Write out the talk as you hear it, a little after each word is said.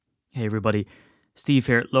Hey everybody, Steve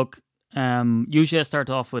here. Look, usually I start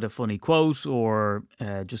off with a funny quote or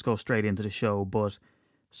just go straight into the show, but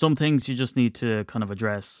some things you just need to kind of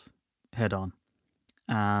address head on.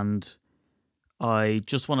 And I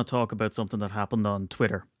just want to talk about something that happened on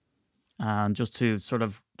Twitter and just to sort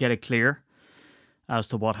of get it clear as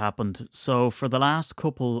to what happened. So for the last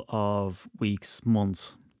couple of weeks,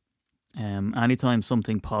 months, anytime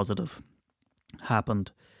something positive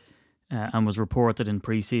happened, and was reported in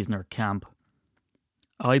preseason or camp,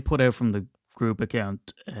 I put out from the group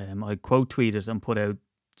account, I quote tweeted and put out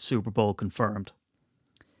Super Bowl confirmed.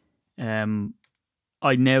 I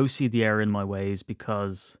now see the error in my ways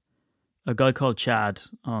because a guy called Chad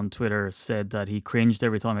on Twitter said that he cringed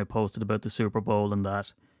every time I posted about the Super Bowl and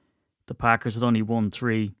that the Packers had only won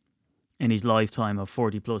 3 in his lifetime of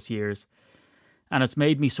 40 plus years. And it's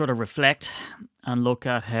made me sort of reflect and look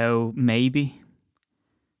at how maybe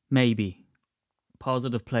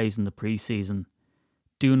positive plays in the preseason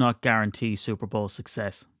do not guarantee Super Bowl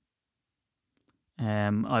success.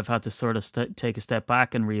 I've had to sort of take a step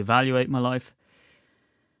back and reevaluate my life.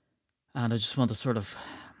 And I just want to sort of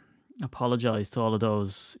apologise to all of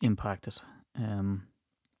those impacted. I'm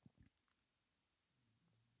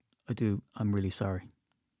really sorry.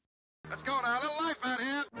 Let's go now, a little life out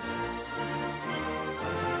here.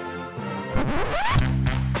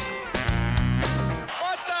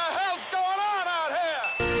 What the hell's going on out here?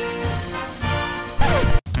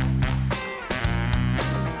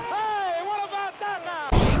 Hey, what about that now?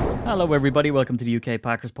 Hello everybody, welcome to the UK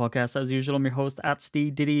Packers podcast. As usual, I'm your host at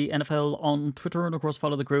Steve Diddy NFL on Twitter, and of course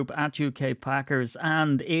follow the group at UK Packers.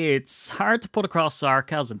 And it's hard to put across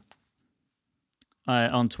sarcasm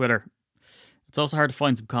on Twitter. It's also hard to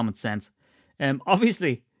find some common sense.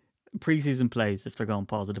 Obviously, preseason plays, if they're going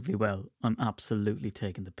positively well, I'm absolutely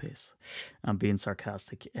taking the piss. I'm being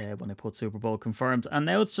sarcastic when I put Super Bowl confirmed. And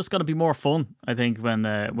now it's just going to be more fun, I think,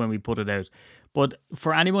 when we put it out. But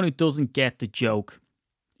for anyone who doesn't get the joke,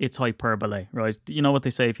 it's hyperbole, right? You know what they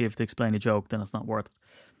say, if you have to explain a joke, then it's not worth it.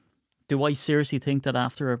 Do I seriously think that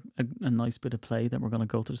after a nice bit of play that we're going to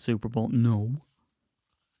go to the Super Bowl? No.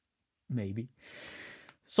 Maybe.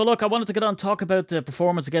 So look, I wanted to get on and talk about the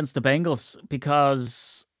performance against the Bengals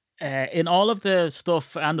because in all of the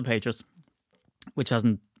stuff and the Patriots, which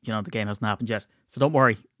hasn't, the game hasn't happened yet. So don't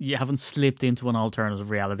worry, you haven't slipped into an alternative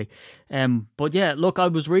reality. But yeah, look, I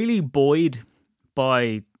was really buoyed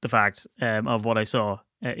by the fact of what I saw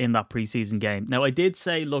in that preseason game. Now, I did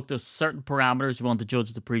say, look, there's certain parameters you want to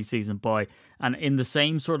judge the preseason by, and in the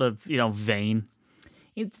same sort of, vein,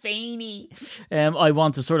 it's veiny. I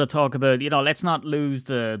want to sort of talk about, let's not lose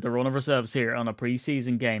the run of ourselves here on a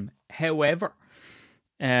preseason game. However,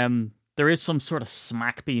 there is some sort of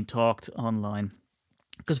smack being talked online.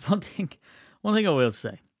 Because one thing I will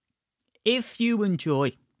say, if you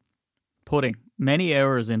enjoy putting many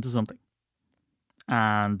hours into something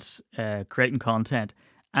and creating content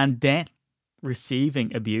and then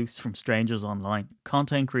receiving abuse from strangers online,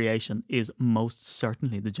 content creation is most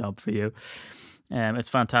certainly the job for you. It's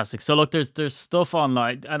fantastic. So look, there's stuff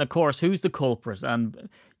online, and of course, who's the culprit? And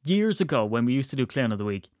years ago, when we used to do Clown of the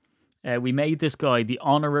Week, we made this guy the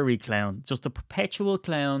honorary clown, just a perpetual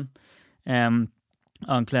clown on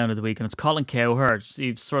Clown of the Week, and it's Colin Cowherd.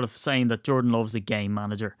 He's sort of saying that Jordan Love's a game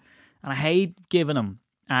manager, and I hate giving him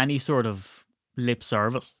any sort of lip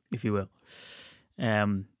service, if you will.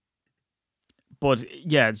 But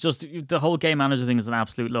yeah, it's just the whole game manager thing is an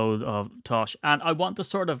absolute load of tosh, and I want to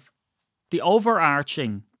sort of the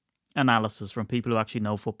overarching analysis from people who actually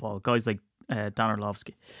know football, guys like Dan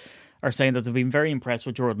Orlovsky, are saying that they've been very impressed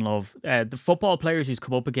with Jordan Love. The football players he's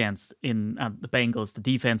come up against in the Bengals, the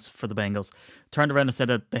defense for the Bengals, turned around and said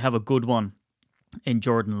that they have a good one in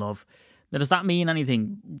Jordan Love. Now, does that mean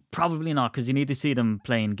anything? Probably not, because you need to see them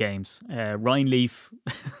playing games. Ryan Leaf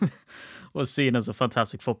was seen as a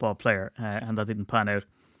fantastic football player, and that didn't pan out.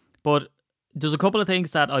 But there's a couple of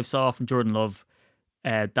things that I've saw from Jordan Love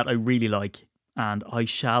that I really like, and I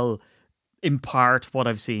shall impart what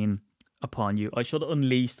I've seen upon you. I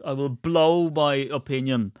will blow my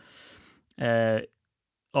opinion all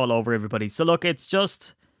over everybody. So look, it's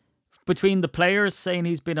just between the players saying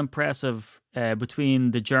he's been impressive,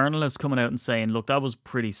 between the journalists coming out and saying, look, that was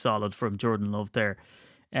pretty solid from Jordan Love there.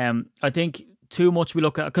 I think too much we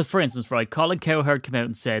look at, because for instance, right, Colin Cowherd came out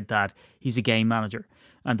and said that he's a game manager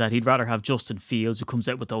and that he'd rather have Justin Fields, who comes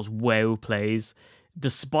out with those wow plays,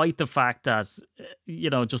 despite the fact that,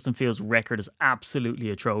 Justin Fields' record is absolutely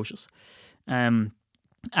atrocious. And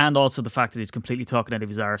also the fact that he's completely talking out of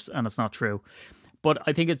his arse, and it's not true. But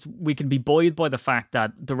I think we can be buoyed by the fact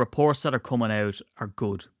that the reports that are coming out are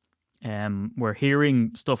good. We're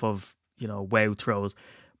hearing stuff of, wow throws.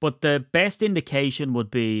 But the best indication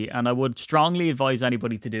would be, and I would strongly advise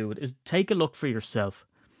anybody to do it, is take a look for yourself.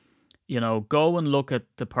 Go and look at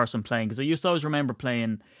the person playing. Because I used to always remember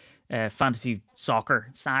playing fantasy soccer,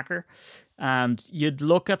 and you'd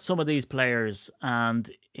look at some of these players and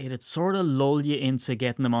it'd sort of lull you into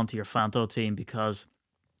getting them onto your Fanto team because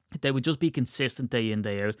they would just be consistent day in,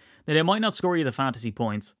 day out. Now, they might not score you the fantasy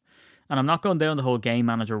points. And I'm not going down the whole game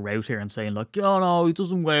manager route here and saying, like, oh no, he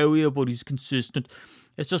doesn't wow you, but he's consistent.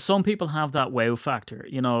 It's just some people have that wow factor,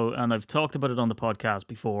 and I've talked about it on the podcast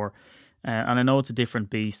before. And I know it's a different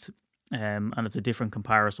beast and it's a different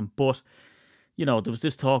comparison. But, there was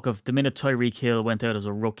this talk of the minute Tyreek Hill went out as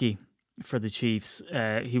a rookie for the Chiefs,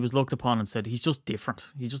 he was looked upon and said, he's just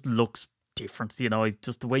different. He just looks different, he's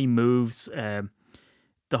just the way he moves, the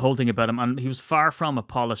whole thing about him. And he was far from a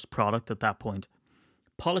polished product at that point.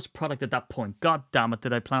 God damn it,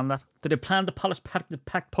 did I plan that? Did I plan the polished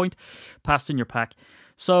pack point? Passed in your pack.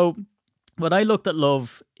 So when I looked at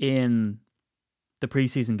Love in the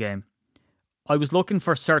preseason game, I was looking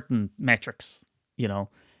for certain metrics,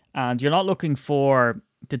 and you're not looking for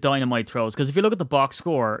the dynamite throws. Because if you look at the box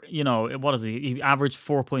score, what is he? He averaged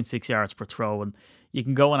 4.6 yards per throw, and you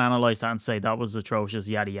can go and analyze that and say that was atrocious,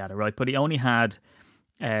 yada, yada, right? But he only had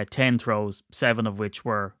 10 throws, 7 of which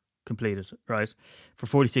were completed, right, for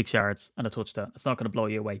 46 yards and a touchdown. It's not going to blow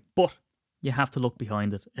you away, but you have to look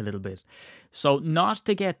behind it a little bit. So not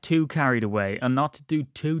to get too carried away and not to do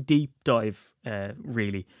too deep dive,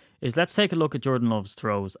 really, is let's take a look at Jordan Love's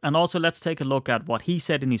throws, and also let's take a look at what he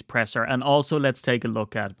said in his presser, and also let's take a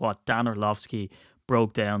look at what Dan Orlovsky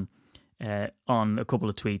broke down on a couple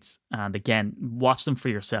of tweets. And again, watch them for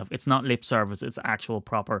yourself. It's not lip service, it's actual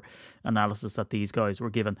proper analysis that these guys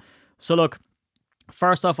were given. So look,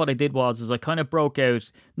 first off, what I did was I kind of broke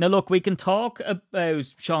out. Now, look, we can talk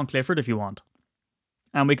about Sean Clifford if you want.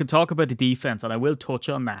 And we can talk about the defense, and I will touch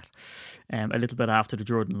on that a little bit after the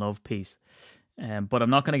Jordan Love piece. But I'm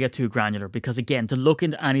not going to get too granular because, again, to look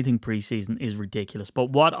into anything preseason is ridiculous. But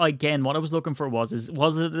what I was looking for was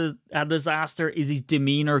it a disaster? Is his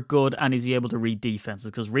demeanor good? And is he able to read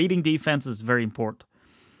defenses? Because reading defense is very important.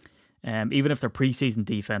 Even if they're preseason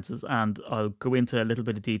defenses, and I'll go into a little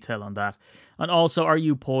bit of detail on that. And also, are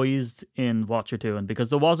you poised in what you're doing? Because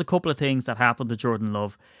there was a couple of things that happened to Jordan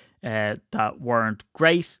Love that weren't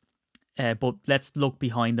great, but let's look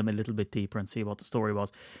behind them a little bit deeper and see what the story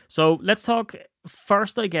was. So let's talk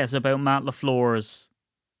first, I guess, about Matt LaFleur's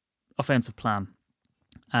offensive plan,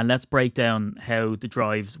 and let's break down how the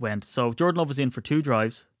drives went. So Jordan Love was in for 2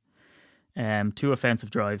 drives, 2 offensive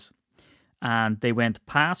drives. And they went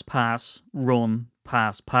pass, run,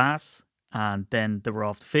 pass, and then they were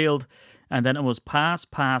off the field. And then it was pass,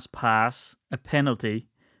 a penalty,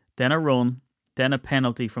 then a run, then a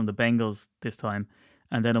penalty from the Bengals this time.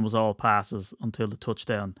 And then it was all passes until the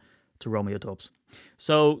touchdown to Romeo Doubs.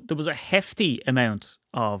 So there was a hefty amount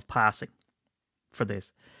of passing for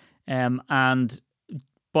this. And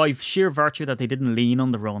by sheer virtue that they didn't lean on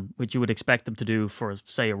the run, which you would expect them to do for,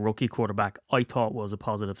 say, a rookie quarterback, I thought was a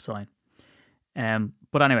positive sign.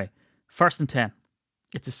 But anyway, 1st and 10.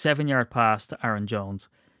 It's a 7-yard pass to Aaron Jones.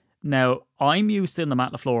 Now, I'm used to in the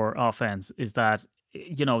Matt LaFleur offense is that,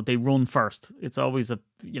 they run first. It's always a,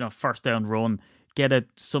 first down run, get it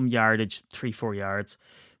some yardage, 3-4 yards,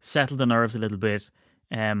 settle the nerves a little bit,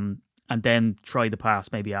 and then try the pass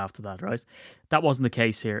maybe after that, right? That wasn't the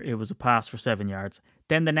case here. It was a pass for 7 yards.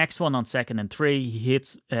 Then the next one on 2nd and 3, he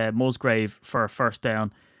hits Musgrave for a first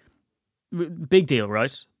down. Big deal,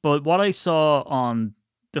 right? But what I saw on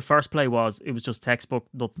the first play it was just textbook,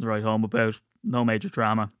 nothing to write home about, no major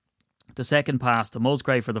drama. The second pass to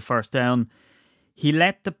Musgrave for the first down, he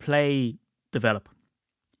let the play develop.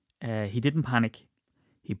 He didn't panic.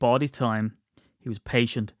 He bought his time. He was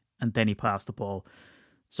patient, and then he passed the ball.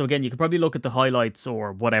 So again, you could probably look at the highlights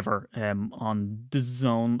or whatever on the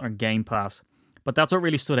Zone or Game Pass. But that's what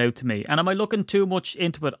really stood out to me. And am I looking too much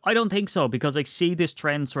into it? I don't think so, because I see this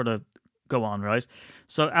trend sort of go on, right?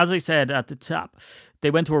 So as I said at the top, they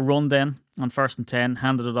went to a run then on 1st and 10,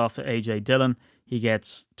 handed it off to AJ Dillon. He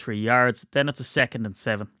gets 3 yards. Then it's a 2nd and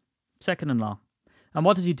 7, 2nd and long. And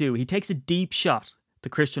what does he do? He takes a deep shot to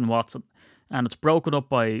Christian Watson, and it's broken up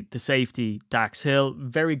by the safety, Dax Hill.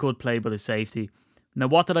 Very good play by the safety. Now,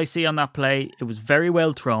 what did I see on that play? It was very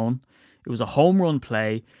well thrown. It was a home run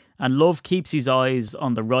play, and Love keeps his eyes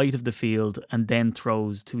on the right of the field and then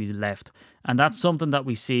throws to his left. And that's something that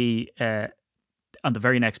we see on the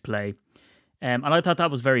very next play. And I thought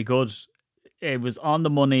that was very good. It was on the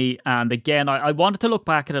money. And again, I wanted to look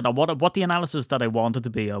back at it. What the analysis that I wanted to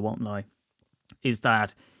be, I won't lie, is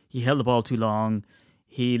that he held the ball too long.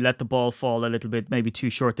 he let the ball fall a little bit, maybe too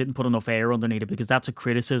short, didn't put enough air underneath it, because that's a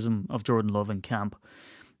criticism of Jordan Love in camp.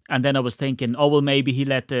 And then I was thinking, oh, well, maybe he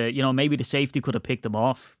let maybe the safety could have picked him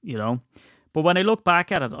off, But when I look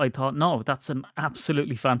back at it, I thought, no, that's an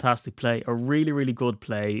absolutely fantastic play. A really, really good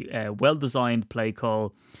play. Well-designed play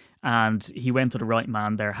call. And he went to the right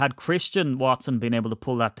man there. Had Christian Watson been able to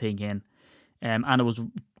pull that thing in, and it was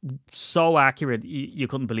so accurate, you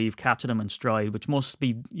couldn't believe, catching him in stride, which must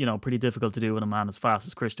be, pretty difficult to do with a man as fast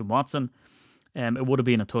as Christian Watson. It would have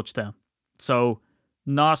been a touchdown. So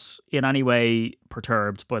not in any way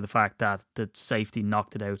perturbed by the fact that the safety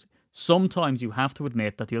knocked it out. Sometimes you have to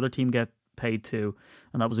admit that the other team get paid too,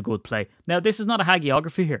 and that was a good play. Now, this is not a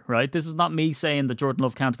hagiography here, right? This is not me saying that Jordan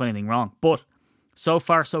Love can't do anything wrong, but so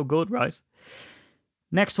far so good, right?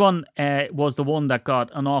 Next one was the one that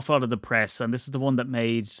got an awful lot of the press, and this is the one that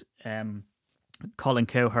made Colin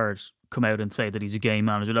Cowherd come out and say that he's a game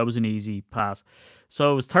manager. That was an easy pass.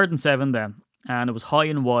 So it was 3rd and 7 then, and it was high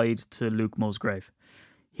and wide to Luke Musgrave.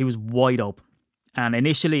 He was wide open, and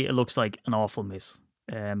initially it looks like an awful miss.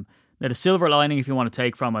 Now the silver lining, if you want to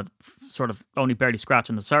take from it, sort of only barely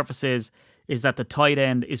scratching the surface, is that the tight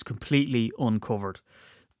end is completely uncovered,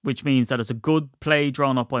 which means that it's a good play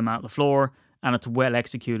drawn up by Matt LaFleur, and it's well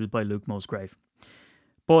executed by Luke Musgrave.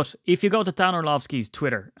 But if you go to Dan Orlovsky's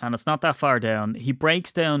Twitter, and it's not that far down, he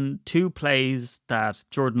breaks down 2 plays that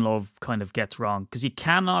Jordan Love kind of gets wrong, because you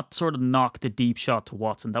cannot sort of knock the deep shot to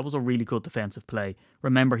Watson. That was a really good defensive play.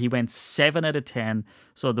 Remember, he went 7 out of 10,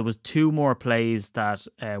 so there was 2 more plays that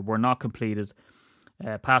were not completed,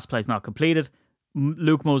 pass plays not completed.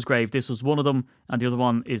 Luke Musgrave, this was one of them, and the other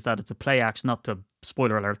one is that it's a play action, not to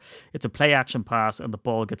spoiler alert, it's a play action pass and the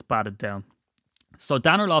ball gets batted down. So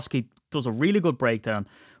Dan Orlovsky does a really good breakdown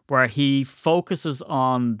where he focuses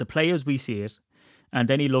on the play as we see it, and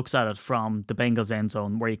then he looks at it from the Bengals end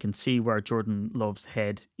zone where you can see where Jordan Love's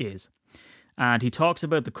head is. And he talks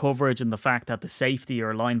about the coverage and the fact that the safety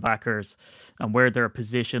or linebackers and where they're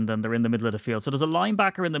positioned, and they're in the middle of the field. So there's a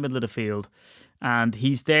linebacker in the middle of the field, and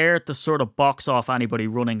he's there to sort of box off anybody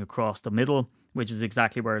running across the middle, which is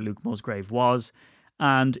exactly where Luke Musgrave was.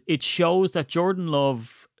 And it shows that Jordan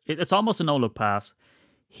Love, it's almost a no-look pass.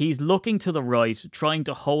 He's looking to the right, trying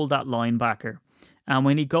to hold that linebacker. And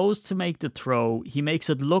when he goes to make the throw, he makes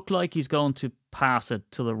it look like he's going to pass it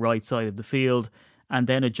to the right side of the field, and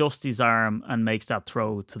then adjusts his arm and makes that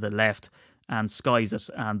throw to the left and skies it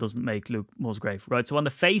and doesn't make Luke Musgrave. Right, so on the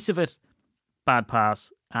face of it, bad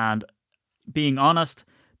pass. And being honest,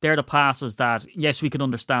 they're the passes that, yes, we can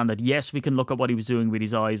understand that. Yes, we can look at what he was doing with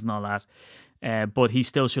his eyes and all that. But he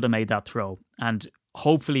still should have made that throw. And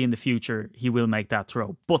hopefully in the future, he will make that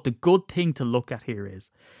throw. But the good thing to look at here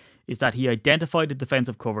is that he identified the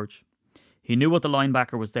defensive coverage. He knew what the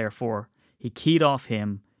linebacker was there for. He keyed off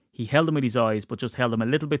him. He held him with his eyes, but just held him a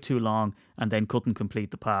little bit too long and then couldn't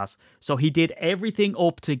complete the pass. So he did everything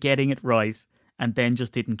up to getting it right and then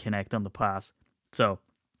just didn't connect on the pass. So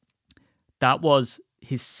that was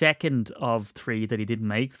his second of 3 that he didn't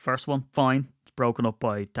make. The first one, fine. It's broken up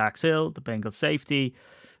by Dax Hill, the Bengals safety.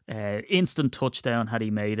 Instant touchdown had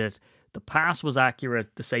he made it. The pass was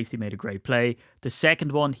accurate. The safety made a great play. The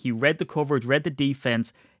second one, he read the coverage, read the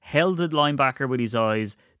defense, held the linebacker with his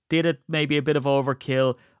eyes, did it maybe a bit of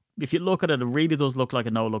overkill. If you look at it, it really does look like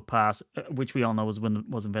a no-look pass, which we all know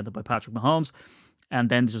was invented by Patrick Mahomes, and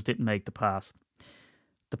then just didn't make the pass.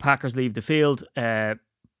 The Packers leave the field. Pat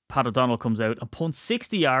O'Donnell comes out and punts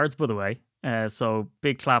 60 yards, by the way. So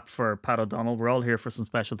big clap for Pat O'Donnell. We're all here for some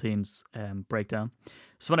special teams breakdown.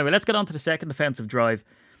 So anyway, let's get on to the second defensive drive.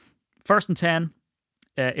 1st and 10,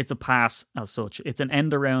 it's a pass as such. It's an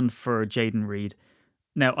end around for Jayden Reed.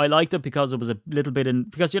 Now, I liked it because it was a little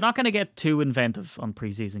bit because you're not going to get too inventive on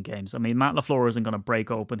preseason games. I mean, Matt LaFleur isn't going to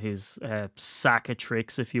break open his sack of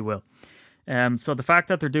tricks, if you will. So the fact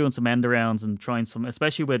that they're doing some end arounds and trying some,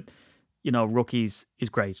 especially with, rookies, is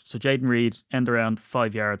great. So Jayden Reed, end around,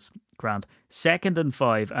 5 yards, grand. 2nd and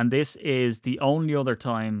 5, and this is the only other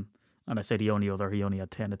time, and I say the only other, he only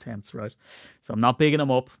had 10 attempts, right? So I'm not bigging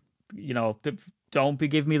him up. Don't be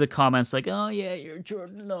giving me the comments like, oh yeah, you're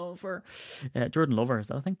Jordan Lover. Jordan Lover, is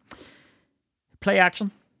that a thing? Play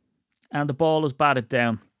action, and the ball is batted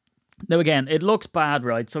down. Now again, it looks bad,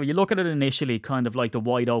 right? So you look at it initially kind of like the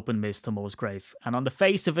wide open miss to Musgrave, and on the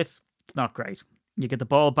face of it, it's not great. You get the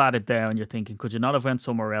ball batted down, you're thinking, could you not have went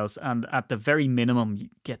somewhere else? And at the very minimum, you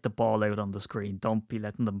get the ball out on the screen. Don't be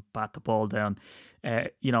letting them bat the ball down.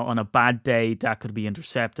 On a bad day, that could be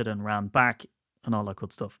intercepted and ran back and all that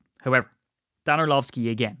good stuff. However, Dan Orlovsky,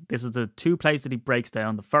 again, this is the 2 plays that he breaks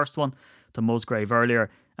down. The first one to Musgrave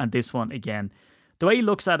earlier, and this one again. The way he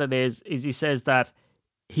looks at it is he says that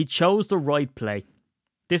he chose the right play.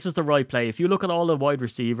 This is the right play. If you look at all the wide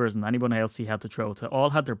receivers and anyone else he had to throw to,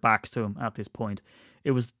 all had their backs to him at this point.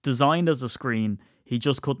 It was designed as a screen. He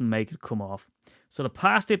just couldn't make it come off. So the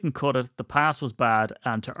pass didn't cut it. The pass was bad.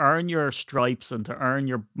 And to earn your stripes and to earn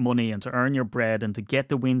your money and to earn your bread and to get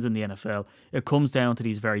the wins in the NFL, it comes down to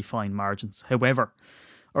these very fine margins. However,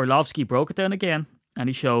 Orlovsky broke it down again, and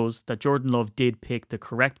he shows that Jordan Love did pick the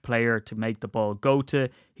correct player to make the ball go to.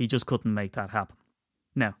 He just couldn't make that happen.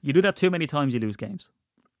 Now, you do that too many times, you lose games.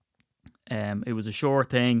 It was a sure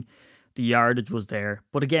thing. The yardage was there.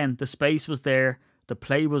 But again, the space was there. The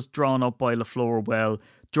play was drawn up by LaFleur well.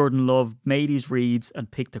 Jordan Love made his reads and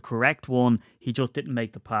picked the correct one. He just didn't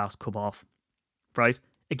make the pass come off. Right?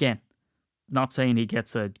 Again, not saying he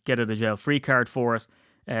gets a get out of jail free card for it,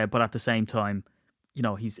 but at the same time, you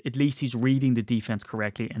know, he's reading the defense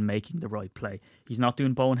correctly and making the right play. He's not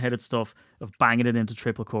doing boneheaded stuff of banging it into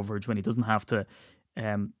triple coverage when he doesn't have to.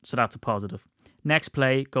 So that's a positive. Next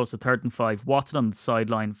play goes to 3rd and 5. Watson on the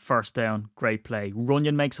sideline, first down, great play.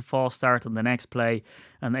 Runyon makes a false start on the next play,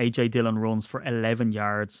 and AJ Dillon runs for 11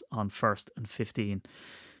 yards on 1st and 15.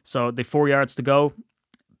 So they 4 yards to go.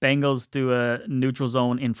 Bengals do a neutral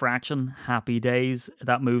zone infraction. Happy days.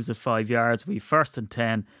 That moves at 5 yards. We 1st and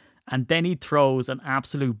 10. And then he throws an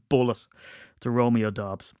absolute bullet to Romeo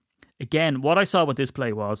Doubs. Again, what I saw with this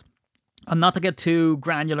play was, and not to get too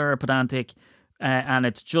granular or pedantic, and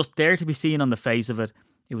it's just there to be seen on the face of it,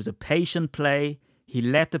 it was a patient play. He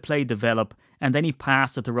let the play develop, and then he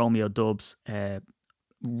passed it to Romeo Doubs.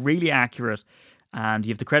 Really accurate, and you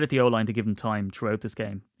have to credit the O-line to give him time throughout this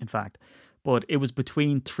game, in fact. But it was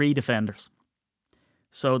between 3 defenders.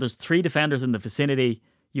 So there's 3 defenders in the vicinity.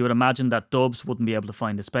 You would imagine that Doubs wouldn't be able to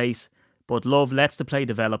find the space, but Love lets the play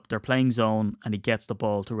develop. They're playing zone, and he gets the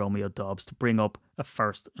ball to Romeo Doubs to bring up a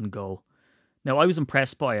 1st and goal. Now, I was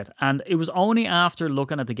impressed by it, and it was only after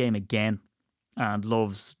looking at the game again and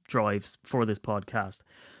Love's drives for this podcast,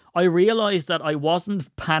 I realised that I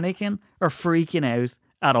wasn't panicking or freaking out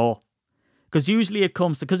at all. Because usually it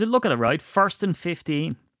comes to, because you look at it, right? 1st and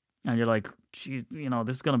 15, and you're like, geez, you know,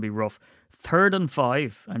 this is going to be rough. 3rd and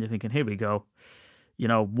 5, and you're thinking, here we go. You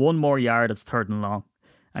know, 1 more yard, it's 3rd and long.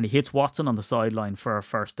 And he hits Watson on the sideline for a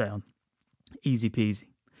 1st down. Easy peasy.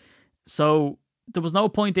 So there was no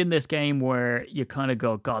point in this game where you kind of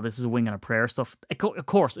go, God, this is a wing and a prayer stuff. Of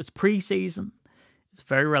course, it's preseason. It's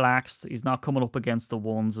very relaxed. He's not coming up against the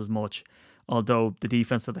ones as much, although the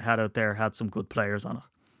defense that they had out there had some good players on it.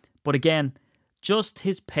 But again, just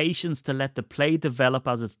his patience to let the play develop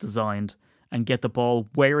as it's designed and get the ball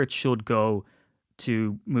where it should go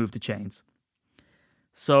to move the chains.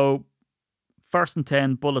 So 1st and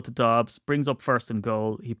 10, bullet to Doubs, brings up 1st and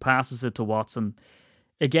goal. He passes it to Watson.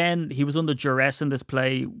 Again, he was under duress in this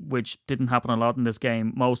play, which didn't happen a lot in this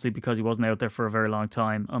game, mostly because he wasn't out there for a very long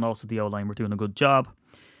time, and also the O-line were doing a good job.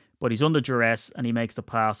 But he's under duress, and he makes the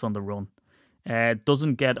pass on the run.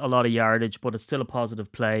 Doesn't get a lot of yardage, but it's still a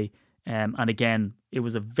positive play. And again, it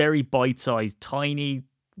was a very bite-sized, tiny,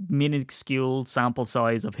 minuscule sample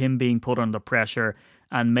size of him being put under pressure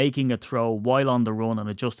and making a throw while on the run and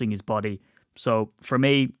adjusting his body. So for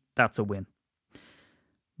me, that's a win.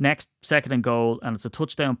 Next, 2nd and goal, and it's a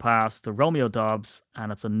touchdown pass to Romeo Doubs,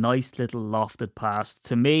 and it's a nice little lofted pass.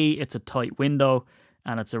 To me, it's a tight window,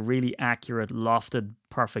 and it's a really accurate, lofted,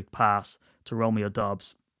 perfect pass to Romeo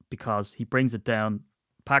Doubs because he brings it down.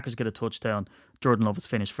 Packers get a touchdown. Jordan Love is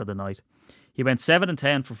finished for the night. He went 7 and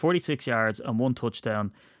 10 for 46 yards and 1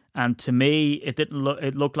 touchdown. And to me, it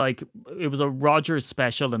looked like it was a Rodgers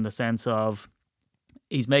special in the sense of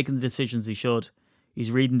he's making the decisions he should. He's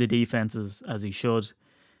reading the defenses as he should.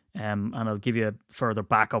 And I'll give you further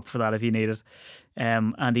backup for that if you need it.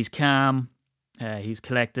 And he's calm. He's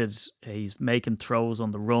collected. He's making throws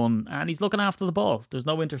on the run. And he's looking after the ball. There's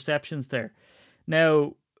no interceptions there.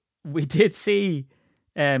 Now, we did see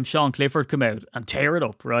Sean Clifford come out and tear it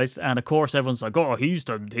up, right? And of course, everyone's like, oh,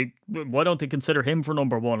 why don't they consider him for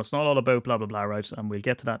number 1? It's not all about blah, blah, blah, right? And we'll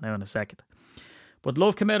get to that now in a second. But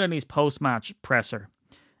Love came out in his post-match presser.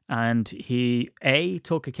 And he,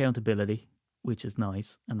 took accountability, which is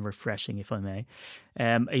nice and refreshing, if I may.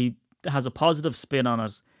 He has a positive spin on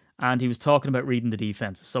it, and he was talking about reading the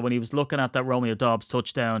defense. So when he was looking at that Romeo Doubs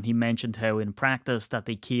touchdown, he mentioned how in practice that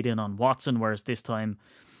they keyed in on Watson, whereas this time,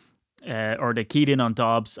 or they keyed in on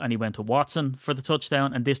Doubs and he went to Watson for the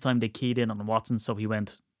touchdown, and this time they keyed in on Watson, so he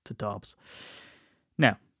went to Doubs.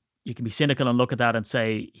 Now, you can be cynical and look at that and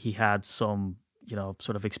say he had some,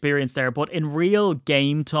 sort of experience there, but in real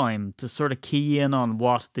game time, to sort of key in on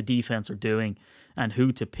what the defense are doing and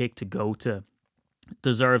who to pick to go to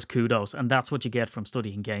deserves kudos, and that's what you get from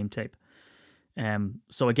studying game tape.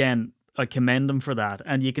 So again, I commend him for that.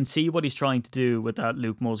 And you can see what he's trying to do with that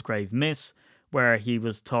Luke Musgrave miss, where he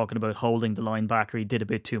was talking about holding the linebacker. He did a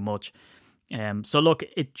bit too much. So look,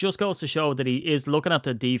 it just goes to show that he is looking at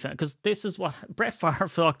the defense, because this is what Brett Favre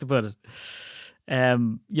talked about it.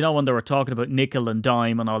 When they were talking about nickel and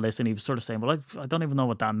dime and all this, and he was sort of saying, well, I don't even know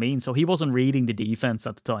what that means. So he wasn't reading the defense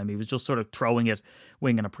at the time. He was just sort of throwing it,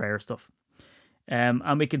 winging a prayer stuff.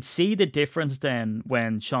 And we can see the difference then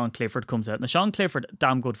when Sean Clifford comes out. Now, Sean Clifford,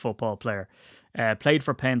 damn good football player, played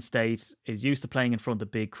for Penn State, is used to playing in front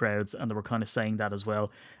of big crowds, and they were kind of saying that as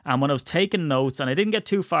well. And when I was taking notes, and I didn't get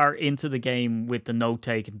too far into the game with the note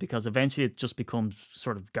taking, because eventually it just becomes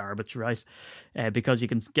sort of garbage, right? Because you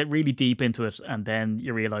can get really deep into it, and then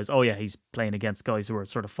you realize, oh yeah, he's playing against guys who are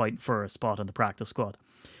sort of fighting for a spot in the practice squad.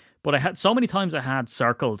 But I had so many times I had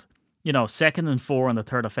circled, 2nd and 4 on the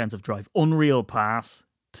third offensive drive. Unreal pass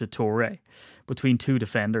to Toure between two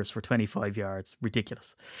defenders for 25 yards.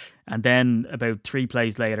 Ridiculous. And then about 3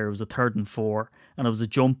 plays later, it was a 3rd and 4, and it was a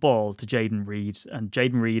jump ball to Jayden Reed. And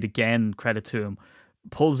Jayden Reed, again, credit to him,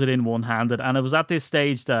 pulls it in one-handed. And it was at this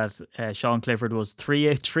stage that Sean Clifford was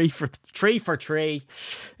 3 for 3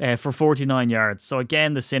 for 49 yards. So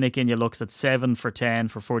again, the cynic in you looks at 7 for 10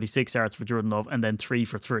 for 46 yards for Jordan Love, and then 3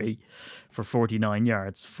 for 3 for 49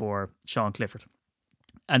 yards for Sean Clifford.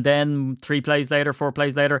 And then 4 plays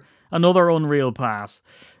later, another unreal pass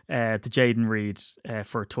to Jayden Reed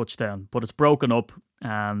for a touchdown. But it's broken up,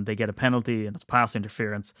 and they get a penalty, and it's pass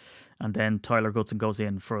interference. And then Tyler Goodson goes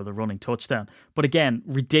in for the running touchdown. But again,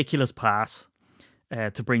 ridiculous pass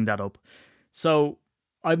to bring that up. So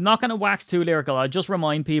I'm not going to wax too lyrical. I'll just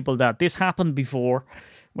remind people that this happened before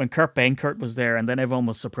when Kurt Benkert was there, and then everyone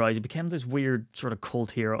was surprised. He became this weird sort of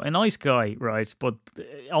cult hero. A nice guy, right? But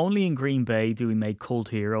only in Green Bay do we make cult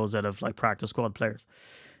heroes out of like practice squad players.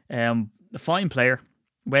 A fine player.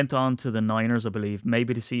 Went on to the Niners, I believe,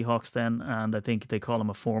 maybe the Seahawks then, and I think they call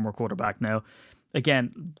him a former quarterback now.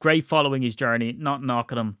 Again, great following his journey, not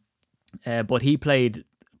knocking him, but he played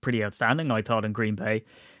pretty outstanding, I thought, in Green Bay.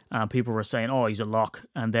 People were saying, oh, he's a lock,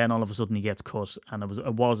 and then all of a sudden he gets cut, and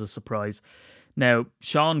it was a surprise. Now,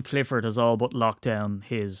 Sean Clifford has all but locked down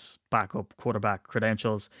his backup quarterback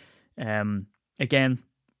credentials. Again,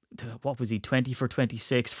 what was he, 20 for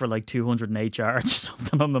 26 for like 208 yards or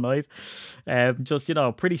something on the night. Just,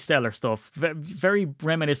 pretty stellar stuff. Very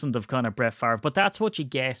reminiscent of kind of Brett Favre, but that's what you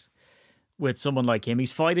get with someone like him.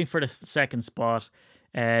 He's fighting for the second spot.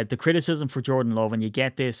 The criticism for Jordan Love, and you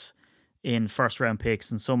get this in first round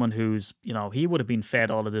picks, and someone who's, he would have been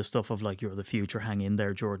fed all of this stuff of like, you're the future, hang in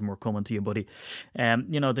there, Jordan, we're coming to you, buddy.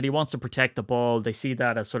 That he wants to protect the ball. They see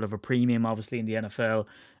that as sort of a premium, obviously, in the NFL,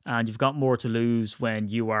 and you've got more to lose when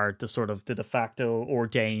you are the sort of the de facto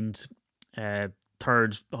ordained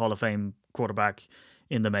third Hall of Fame quarterback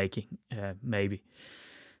in the making, maybe.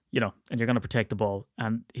 And you're going to protect the ball.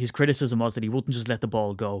 And his criticism was that he wouldn't just let the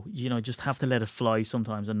ball go. Just have to let it fly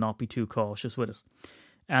sometimes and not be too cautious with it.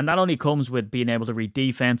 And that only comes with being able to read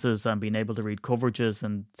defenses and being able to read coverages,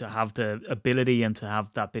 and to have the ability and to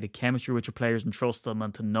have that bit of chemistry with your players and trust them,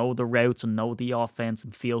 and to know the routes and know the offense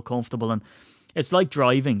and feel comfortable. And it's like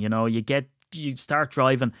driving, you start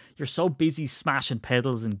driving, you're so busy smashing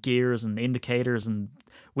pedals and gears and indicators and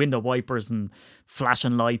window wipers and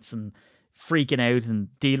flashing lights and freaking out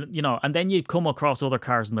and dealing, and then you come across other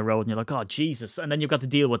cars on the road and you're like, oh, Jesus. And then you've got to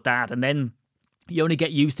deal with that. And then you only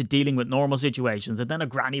get used to dealing with normal situations, and then a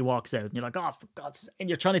granny walks out and you're like, oh, for God's sake. And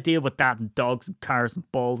you're trying to deal with that, and dogs and cars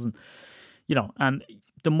and balls, and and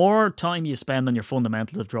the more time you spend on your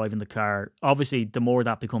fundamentals of driving the car, obviously the more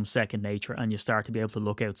that becomes second nature, and you start to be able to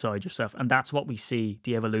look outside yourself. And that's what we see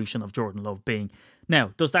the evolution of Jordan Love being. Now,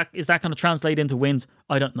 is that going to translate into wins?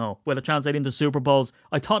 I don't know. Will it translate into Super Bowls?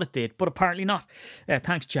 I thought it did, but apparently not.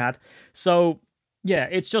 Thanks, Chad. So yeah,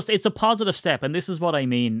 it's a positive step, and this is what I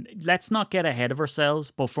mean. Let's not get ahead of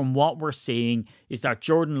ourselves, but from what we're seeing is that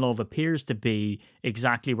Jordan Love appears to be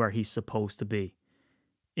exactly where he's supposed to be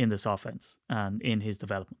in this offense and in his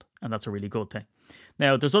development, and that's a really good thing.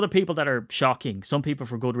 Now, there's other people that are shocking, some people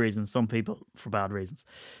for good reasons, some people for bad reasons.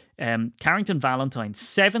 Carrington Valentine,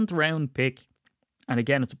 7th round pick, and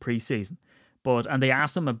again, it's a preseason. And they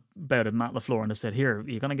asked him about it, Matt LaFleur, and they said, here,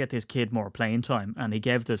 you're going to get this kid more playing time. And he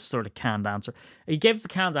gave this sort of canned answer. He gave the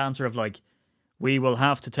canned answer of like, we will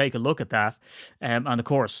have to take a look at that. And of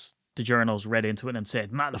course, the journals read into it and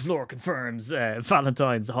said, Matt LaFleur confirms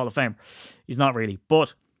Valentine's a Hall of Famer. He's not really.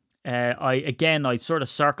 But I sort of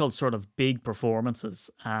circled sort of big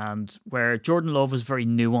performances, and where Jordan Love was very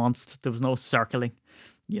nuanced. There was no circling.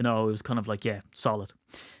 It was kind of like, yeah, solid.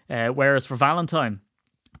 Whereas for Valentine,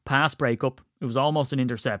 pass breakup, it was almost an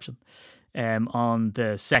interception on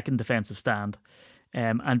the second defensive stand.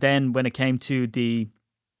 And then when it came to the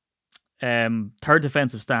third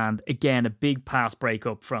defensive stand, again, a big pass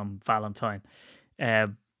breakup from Valentine.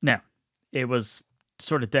 Now, it was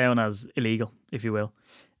sort of down as illegal, if you will.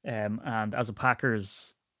 And as a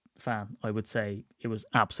Packers fan, I would say it was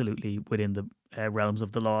absolutely within the realms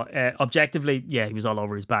of the law. Objectively, yeah, he was all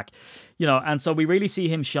over his back, and so we really see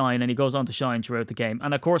him shine, and he goes on to shine throughout the game.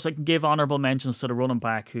 And of course, I can give honourable mentions to the running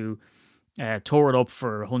back who tore it up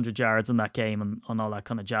for 100 yards in that game and all that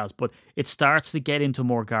kind of jazz. But it starts to get into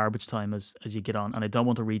more garbage time as you get on, and I don't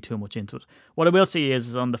want to read too much into it. What I will say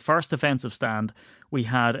is on the first defensive stand, we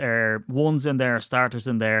had our ones in there, starters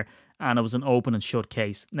in there, and it was an open and shut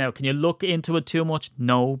case. Now, can you look into it too much?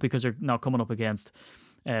 No, because you're not coming up against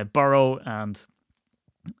Burrow and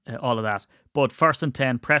all of that. But 1st and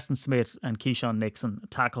 10, Preston Smith and Keyshawn Nixon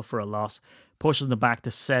tackle for a loss. Pushes them back to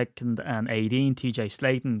 2nd and 18. TJ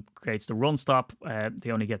Slayton creates the run stop.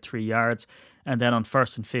 They only get 3 yards. And then on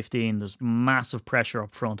 1st and 15, there's massive pressure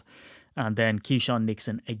up front. And then Keyshawn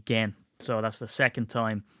Nixon again. So that's the second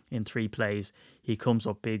time in 3 plays he comes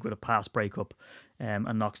up big with a pass breakup and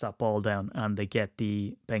knocks that ball down. And they get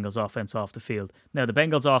the Bengals offense off the field. Now, the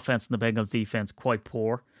Bengals offense and the Bengals defense quite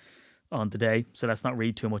poor on the day. So let's not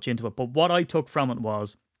read too much into it. But what I took from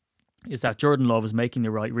it is that Jordan Love is making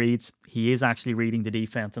the right reads. He is actually reading the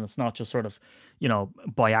defense, and it's not just sort of,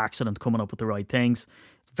 by accident coming up with the right things.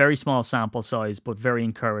 Very small sample size, but very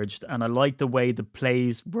encouraged. And I like the way the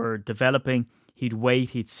plays were developing. He'd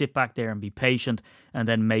wait, he'd sit back there and be patient, and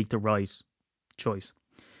then make the right choice.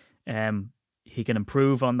 He can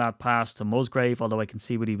improve on that pass to Musgrave, although I can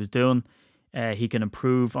see what he was doing. He can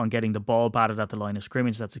improve on getting the ball batted at the line of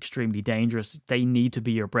scrimmage. That's extremely dangerous. They need to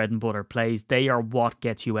be your bread and butter plays. They are what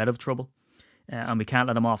gets you out of trouble. And we can't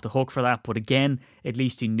let him off the hook for that. But again, at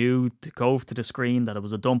least he knew to go to the screen, that it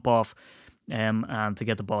was a dump off, and to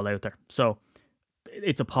get the ball out there. So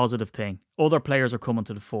it's a positive thing. Other players are coming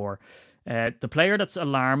to the fore. The player that's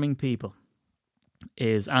alarming people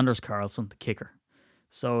is Anders Carlson, the kicker.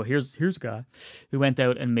 So here's a guy who went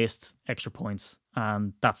out and missed extra points,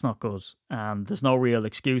 and that's not good. And there's no real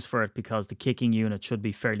excuse for it because the kicking unit should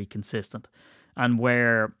be fairly consistent. And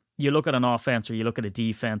where you look at an offense or you look at a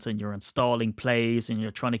defense and you're installing plays and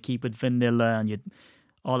you're trying to keep it vanilla and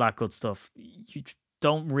all that good stuff, you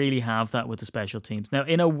don't really have that with the special teams. Now,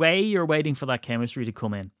 in a way, you're waiting for that chemistry to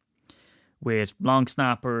come in with long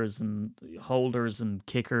snappers and holders and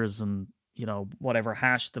kickers and whatever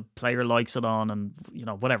hash the player likes it on and,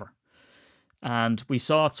 whatever. And we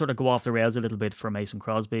saw it sort of go off the rails a little bit for Mason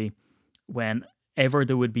Crosby whenever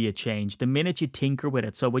there would be a change. The minute you tinker with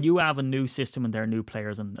it, so when you have a new system and there are new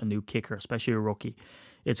players and a new kicker, especially a rookie,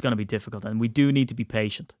 it's going to be difficult. And we do need to be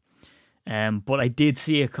patient. But I did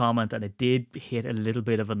see a comment and it did hit a little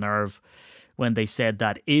bit of a nerve when they said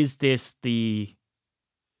that, is this the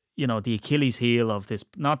Achilles heel of this?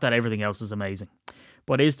 Not that everything else is amazing,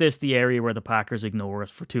 but is this the area where the Packers ignore it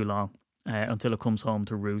for too long until it comes home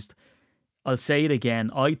to roost? I'll say it again.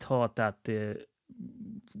 I thought that the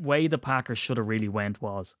way the Packers should have really went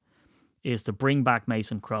is to bring back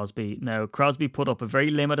Mason Crosby. Now, Crosby put up a very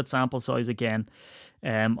limited sample size again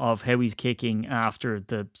of how he's kicking after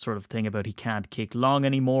the sort of thing about he can't kick long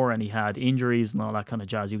anymore and he had injuries and all that kind of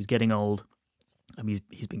jazz. He was getting old. I mean,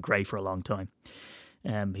 he's been great for a long time.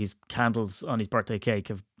 His candles on his birthday cake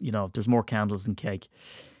there's more candles than cake.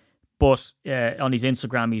 But on his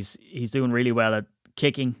Instagram, he's doing really well at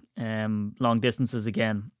kicking long distances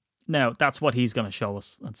again. Now, that's what he's going to show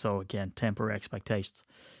us. And so, again, temper expectations.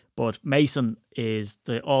 But Mason is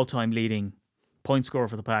the all-time leading point scorer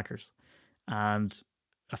for the Packers and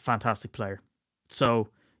a fantastic player. So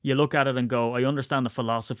you look at it and go, I understand the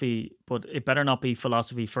philosophy, but it better not be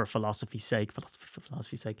philosophy for philosophy's sake,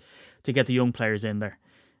 to get the young players in there.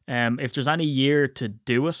 If there's any year to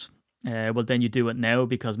do it, well, then you do it now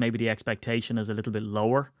because maybe the expectation is a little bit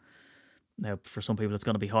lower. Now, for some people, it's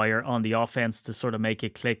going to be higher on the offense to sort of make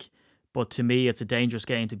it click. But to me, it's a dangerous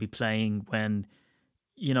game to be playing when,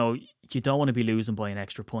 you don't want to be losing by an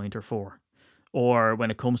extra point or 4. Or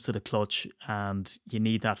when it comes to the clutch and you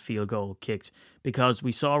need that field goal kicked. Because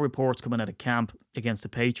we saw reports coming out of camp against the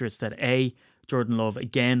Patriots that Jordan Love,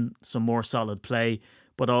 again, some more solid play,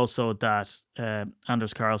 but also that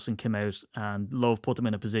Anders Carlson came out and Love put them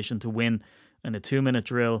in a position to win in a 2-minute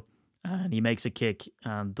drill and he makes a kick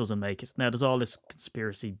and doesn't make it. Now, there's all this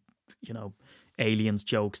conspiracy, aliens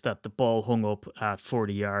jokes that the ball hung up at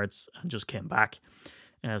 40 yards and just came back.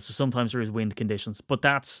 So sometimes there is wind conditions, but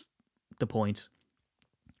that's the point.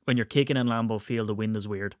 When you're kicking in Lambeau Field, the wind is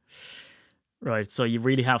weird, right? So you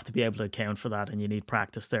really have to be able to account for that, and you need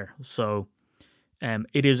practice there. So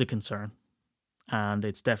it is a concern, and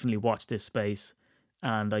it's definitely watch this space.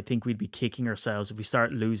 And I think we'd be kicking ourselves if we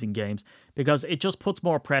start losing games, because it just puts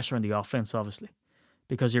more pressure on the offense, obviously,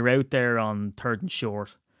 because you're out there on 3rd and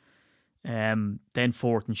short, then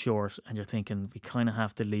 4th and short, and you're thinking we kind of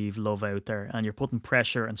have to leave Love out there, and you're putting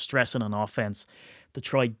pressure and stressing on offense to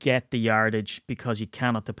try get the yardage, because you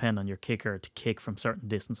cannot depend on your kicker to kick from certain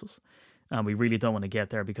distances. And we really don't want to get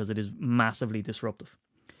there because it is massively disruptive.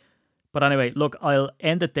 But anyway, look, I'll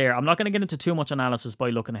end it there. I'm not going to get into too much analysis by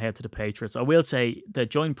looking ahead to the Patriots. I will say that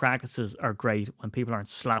joint practices are great when people aren't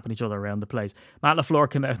slapping each other around the place. Matt LaFleur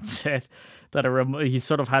came out and said that he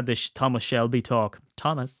sort of had this Thomas Shelby talk,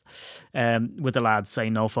 with the lads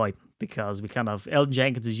saying no fight, because we kind of, Elton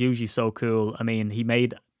Jenkins is usually so cool. I mean, he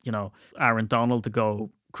made, Aaron Donald to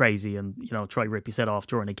go crazy and, try rip his head off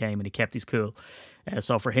during a game, and he kept his cool.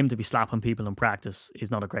 So for him to be slapping people in practice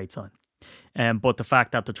is not a great sign. But the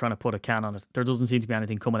fact that they're trying to put a can on it, there doesn't seem to be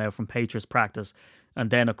anything coming out from Patriots practice.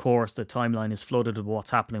 And then, of course, the timeline is flooded with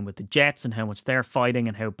what's happening with the Jets and how much they're fighting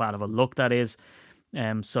and how bad of a look that is.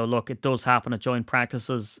 So, look, it does happen at joint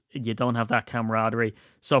practices. You don't have that camaraderie.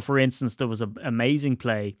 So, for instance, there was an amazing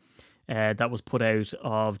play that was put out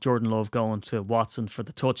of Jordan Love going to Watson for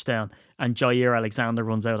the touchdown, and Jair Alexander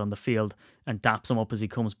runs out on the field and daps him up as he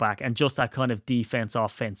comes back. And just that kind of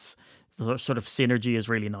defense-offense sort of synergy is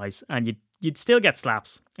really nice. And you'd still get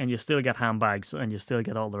slaps, and you still get handbags, and you still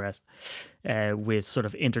get all the rest with sort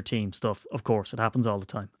of inter-team stuff. Of course, it happens all the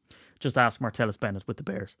time. Just ask Martellus Bennett with the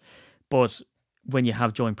Bears. But when you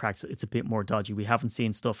have joint practice, it's a bit more dodgy. We haven't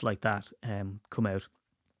seen stuff like that come out,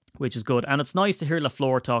 which is good. And it's nice to hear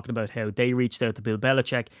LaFleur talking about how they reached out to Bill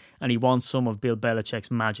Belichick and he wants some of Bill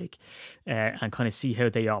Belichick's magic and kind of see how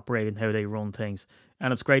they operate and how they run things.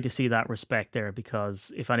 And it's great to see that respect there,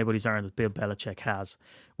 because if anybody's earned it, Bill Belichick has.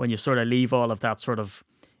 When you sort of leave all of that sort of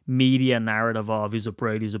media narrative of is it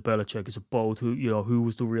Brady, is it Belichick, is it both, who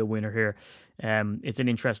was the real winner here, it's an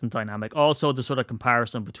interesting dynamic. Also, the sort of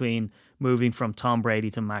comparison between moving from Tom Brady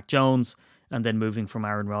to Mac Jones and then moving from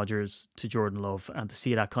Aaron Rodgers to Jordan Love, and to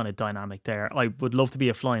see that kind of dynamic there. I would love to be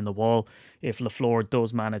a fly in the wall if LaFleur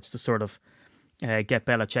does manage to sort of get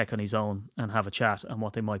Belichick on his own and have a chat on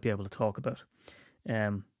what they might be able to talk about.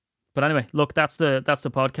 But anyway, look, that's the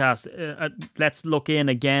podcast. Let's look in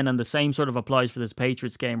again, and the same sort of applies for this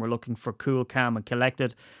Patriots game. We're looking for cool, calm, and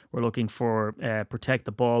collected. We're looking for protect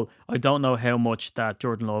the ball. I don't know how much that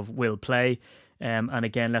Jordan Love will play. And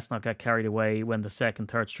again, let's not get carried away when the second,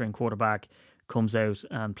 third string quarterback comes out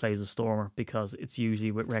and plays a stormer, because it's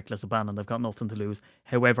usually with reckless abandon. They've got nothing to lose.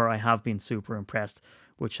 However, I have been super impressed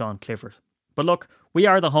with Sean Clifford. But look, we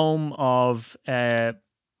are the home of the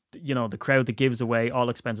crowd that gives away all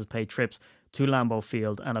expenses paid trips to Lambeau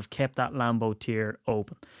Field, and I've kept that Lambeau tier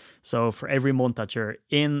open. So for every month that you're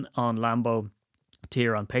in on Lambeau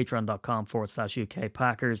tier on patreon.com/UK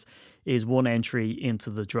Packers is one entry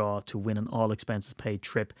into the draw to win an all expenses paid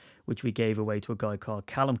trip, which we gave away to a guy called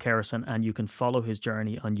Callum Kerrison, and you can follow his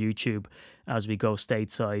journey on YouTube as we go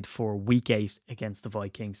stateside for week 8 against the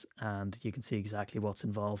Vikings, and you can see exactly what's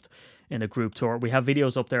involved in a group tour. We have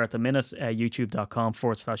videos up there at the minute,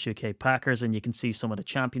 youtube.com/UK Packers, and you can see some of the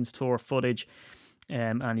Champions Tour footage.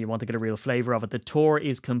 And you want to get a real flavour of it. The tour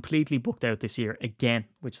is completely booked out this year again,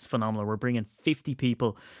 which is phenomenal. We're bringing 50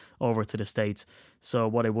 people over to the States. So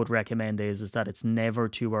what I would recommend is that it's never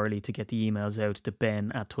too early to get the emails out to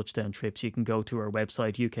Ben at Touchdown Trips. You can go to our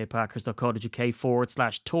website,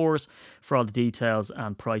 ukpackers.co.uk/tours, for all the details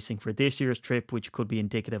and pricing for this year's trip, which could be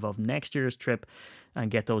indicative of next year's trip,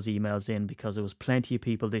 and get those emails in, because there was plenty of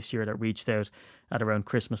people this year that reached out at around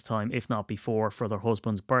Christmas time, if not before, for their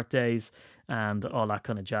husbands' birthdays and all that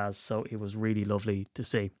kind of jazz. So it was really lovely to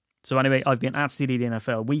see. So anyway, I've been at CDD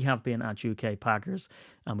NFL. We have been at UK Packers,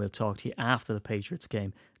 and we'll talk to you after the Patriots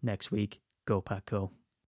game next week. Go Pack Go.